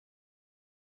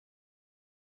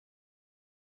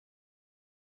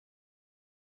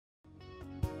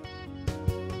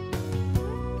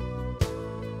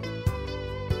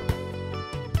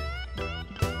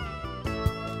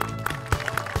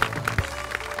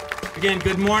Again,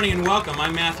 good morning and welcome.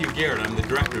 I'm Matthew Garrett. I'm the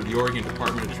Director of the Oregon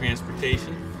Department of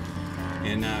Transportation.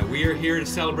 And we are here to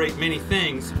celebrate many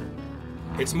things.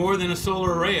 It's more than a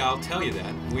solar array, I'll tell you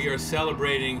that. We are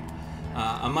celebrating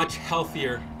a much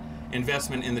healthier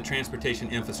investment in the transportation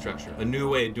infrastructure, a new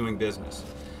way of doing business.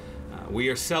 We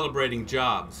are celebrating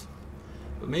jobs,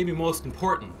 but maybe most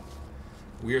important,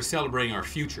 we are celebrating our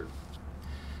future.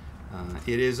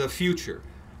 It is a future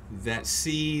that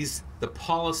sees the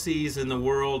policies in the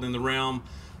world in the realm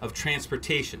of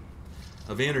transportation,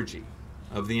 of energy,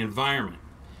 of the environment,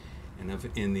 and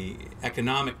in the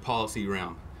economic policy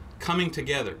realm coming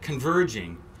together,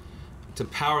 converging to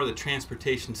power the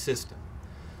transportation system.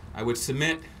 I would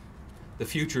submit the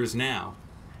future is now,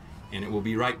 and it will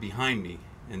be right behind me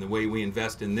in the way we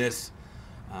invest in this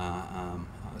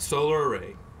solar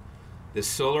array, this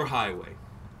solar highway,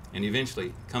 and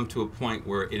eventually come to a point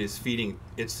where it is feeding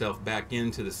itself back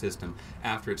into the system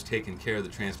after it's taken care of the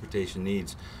transportation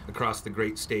needs across the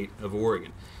great state of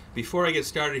Oregon. Before I get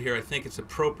started here, I think it's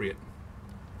appropriate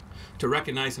to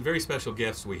recognize some very special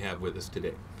guests we have with us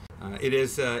today. It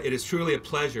is truly a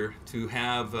pleasure to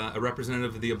have a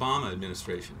representative of the Obama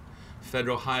administration.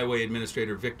 Federal Highway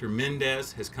Administrator Victor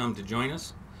Mendez has come to join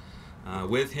us.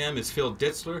 With him is Phil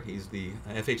Ditzler. He's the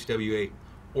FHWA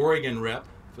Oregon rep.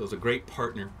 Phil's a great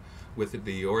partner with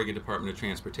the Oregon Department of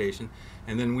Transportation.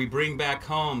 And then we bring back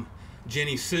home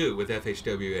Jenny Sue with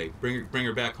FHWA. Bring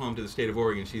her back home to the state of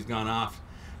Oregon. She's gone off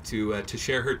to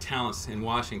share her talents in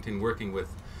Washington working with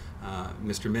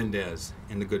Mr. Mendez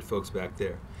and the good folks back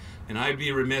there. And I'd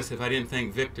be remiss if I didn't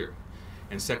thank Victor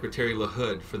and Secretary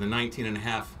LaHood for the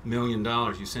 $19.5 million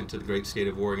you sent to the great state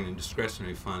of Oregon in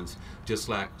discretionary funds just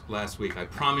last week. I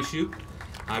promise you,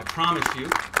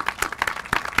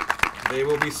 they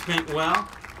will be spent well,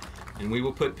 and we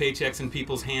will put paychecks in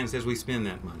people's hands as we spend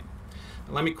that money.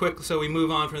 Let me quick, so we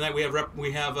move on from that. We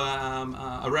have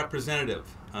a representative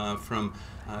from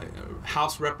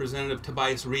House Representative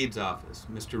Tobias Reed's office.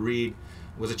 Mr. Reed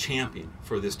was a champion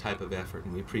for this type of effort,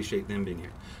 and we appreciate them being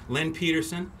here. Lynn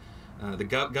Peterson, the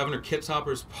Governor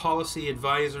Kitzhaber's policy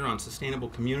advisor on sustainable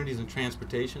communities and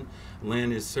transportation.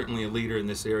 Lynn is certainly a leader in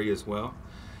this area as well.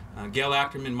 Gail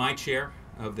Ackerman, my chair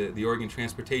of the Oregon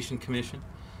Transportation Commission.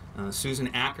 Susan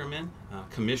Ackerman,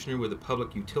 Commissioner with the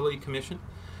Public Utility Commission.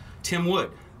 Tim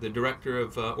Wood, the Director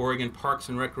of Oregon Parks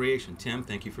and Recreation. Tim,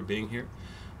 thank you for being here.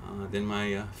 Then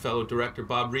my fellow Director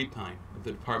Bob Repine of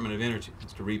the Department of Energy.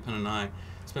 Mr. Repine and I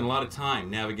spent a lot of time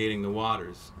navigating the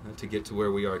waters to get to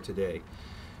where we are today.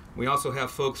 We also have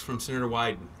folks from Senator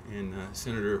Wyden and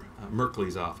Senator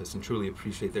Merkley's office, and truly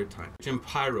appreciate their time. Jim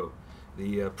Pyro,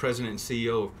 the President and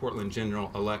CEO of Portland General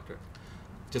Electric.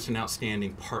 Just an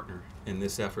outstanding partner in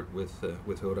this effort with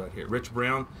ODOT here. Rich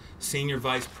Brown, Senior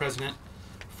Vice President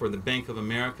for the Bank of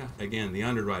America. Again, the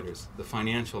underwriters, the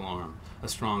financial arm, a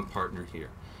strong partner here.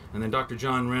 And then Dr.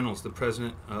 John Reynolds, the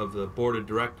President of the Board of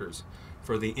Directors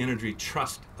for the Energy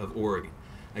Trust of Oregon.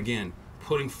 Again,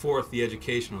 putting forth the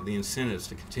educational, the incentives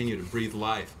to continue to breathe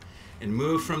life and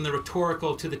move from the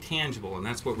rhetorical to the tangible, and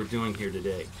that's what we're doing here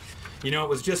today. You know, it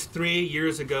was just 3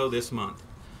 years ago this month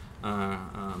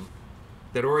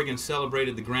that Oregon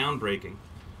celebrated the groundbreaking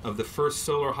of the first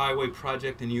solar highway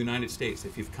project in the United States.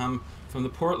 If you've come from the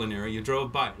Portland area, you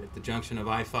drove by it at the junction of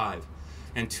I-5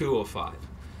 and 205.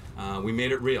 We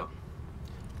made it real.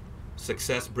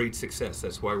 Success breeds success.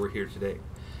 That's why we're here today.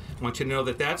 I want you to know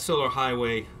that that solar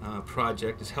highway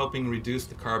project is helping reduce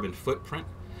the carbon footprint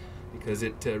because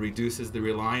it reduces the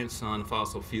reliance on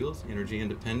fossil fuels, energy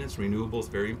independence, renewables,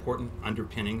 very important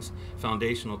underpinnings,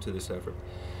 foundational to this effort.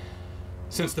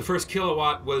 Since the first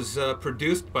kilowatt was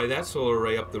produced by that solar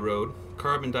array up the road,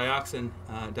 carbon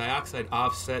dioxide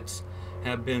offsets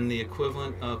have been the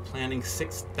equivalent of planting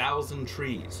 6,000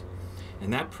 trees.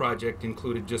 And that project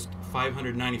included just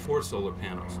 594 solar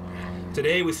panels.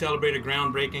 Today we celebrate a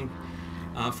groundbreaking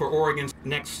for Oregon's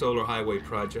next solar highway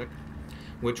project,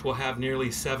 which will have nearly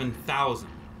 7,000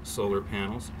 solar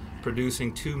panels,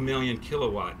 producing 2 million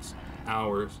kilowatt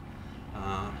hours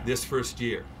this first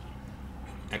year.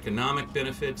 Economic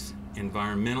benefits,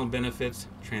 environmental benefits,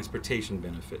 transportation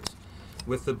benefits.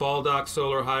 With the Baldock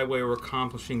Solar Highway, we're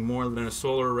accomplishing more than a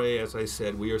solar array. As I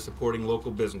said, we are supporting local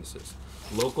businesses,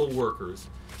 local workers,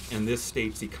 and this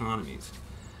state's economies.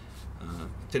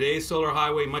 Today's solar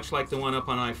highway, much like the one up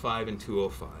on I-5 and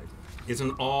 205, is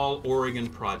an all-Oregon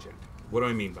project. What do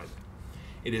I mean by that?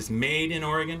 It is made in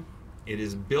Oregon, it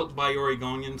is built by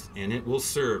Oregonians, and it will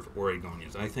serve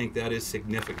Oregonians. I think that is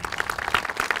significant.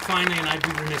 Finally, and I'd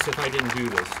be remiss if I didn't do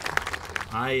this,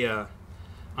 I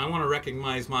want to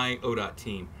recognize my ODOT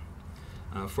team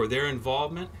for their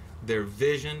involvement, their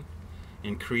vision,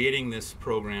 in creating this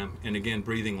program and again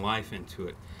breathing life into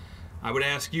it. I would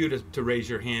ask you to raise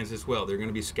your hands as well. They're going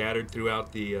to be scattered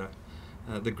throughout the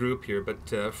group here,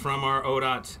 but from our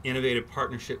ODOT Innovative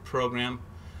Partnership Program,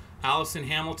 Allison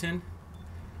Hamilton,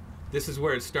 this is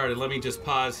where it started. Let me just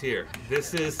pause here.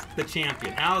 This is the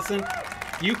champion. Allison,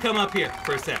 you come up here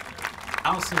for a sec.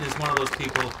 Allison is one of those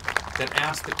people that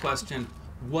ask the question,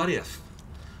 what if?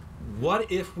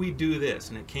 What if we do this?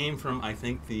 And it came from, I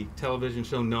think, the television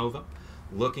show Nova,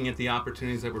 looking at the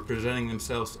opportunities that were presenting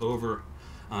themselves over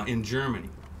in Germany,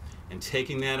 and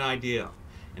taking that idea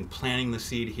and planting the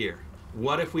seed here.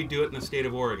 What if we do it in the state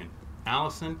of Oregon?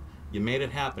 Allison, you made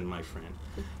it happen, my friend.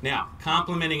 Now,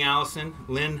 complimenting Allison,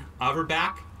 Lynn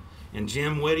Overback and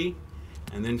Jim Whitty,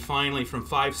 and then finally from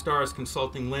 5 Stars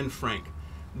Consulting, Lynn Frank.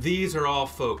 These are all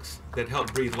folks that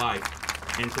help breathe life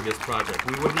into this project.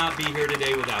 We would not be here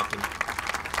today without them.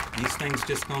 These things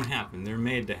just don't happen. They're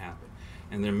made to happen.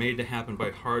 And they're made to happen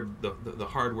by the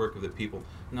hard work of the people,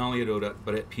 not only at ODOT,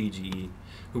 but at PGE,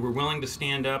 who were willing to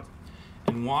stand up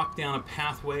and walk down a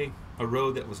pathway, a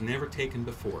road that was never taken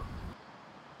before.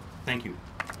 Thank you.